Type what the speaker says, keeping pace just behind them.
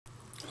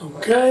Hello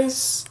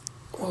guys,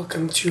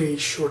 welcome to a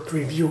short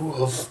review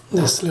of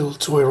this little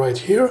toy right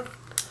here.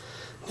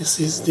 This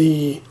is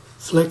the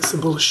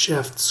flexible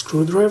shaft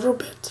screwdriver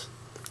bit.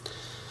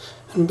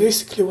 And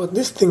basically what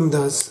this thing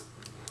does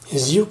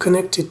is you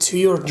connect it to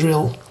your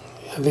drill.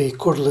 You have a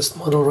cordless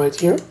model right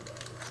here.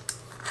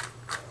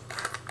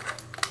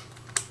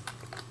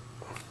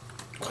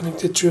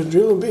 Connect it to your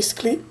drill and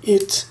basically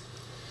it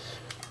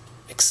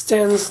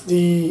extends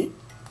the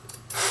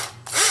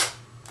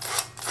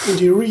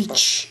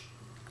reach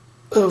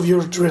of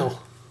your drill.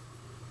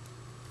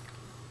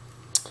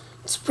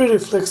 It's pretty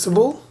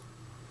flexible,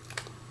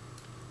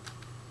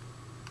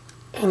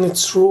 and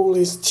its role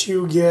is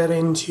to get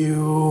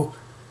into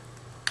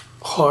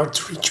hard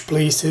to reach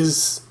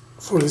places.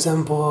 For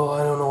example,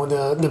 I don't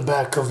know, the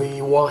back of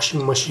a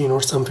washing machine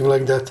or something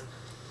like that.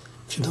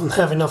 If you don't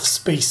have enough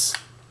space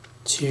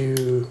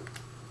to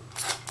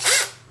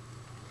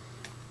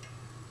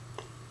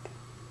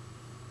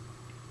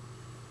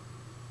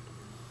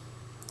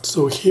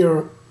so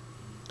here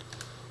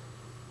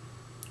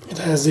it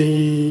has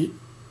a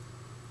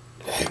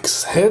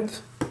hex head.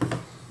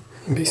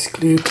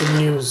 Basically you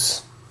can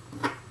use,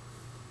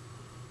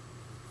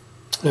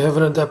 I have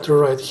an adapter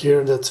right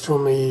here that's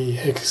from a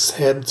hex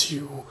head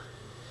to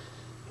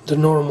the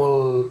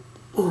normal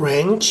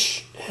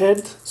wrench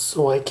head,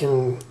 so I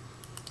can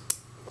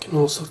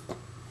also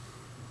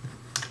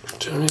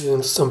turn it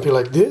into something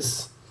like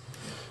this.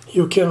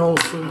 You can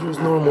also use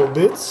normal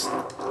bits.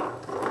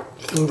 I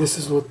think this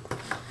is what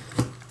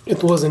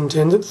it was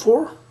intended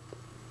for.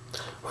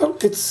 Well,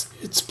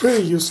 it's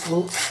pretty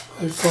useful.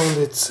 I found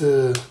it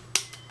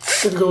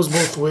goes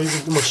both ways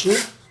with the machine,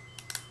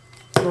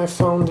 and I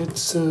found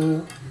it's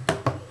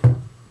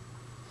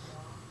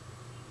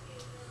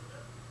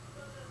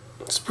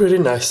pretty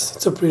nice.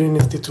 It's a pretty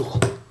nifty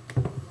tool.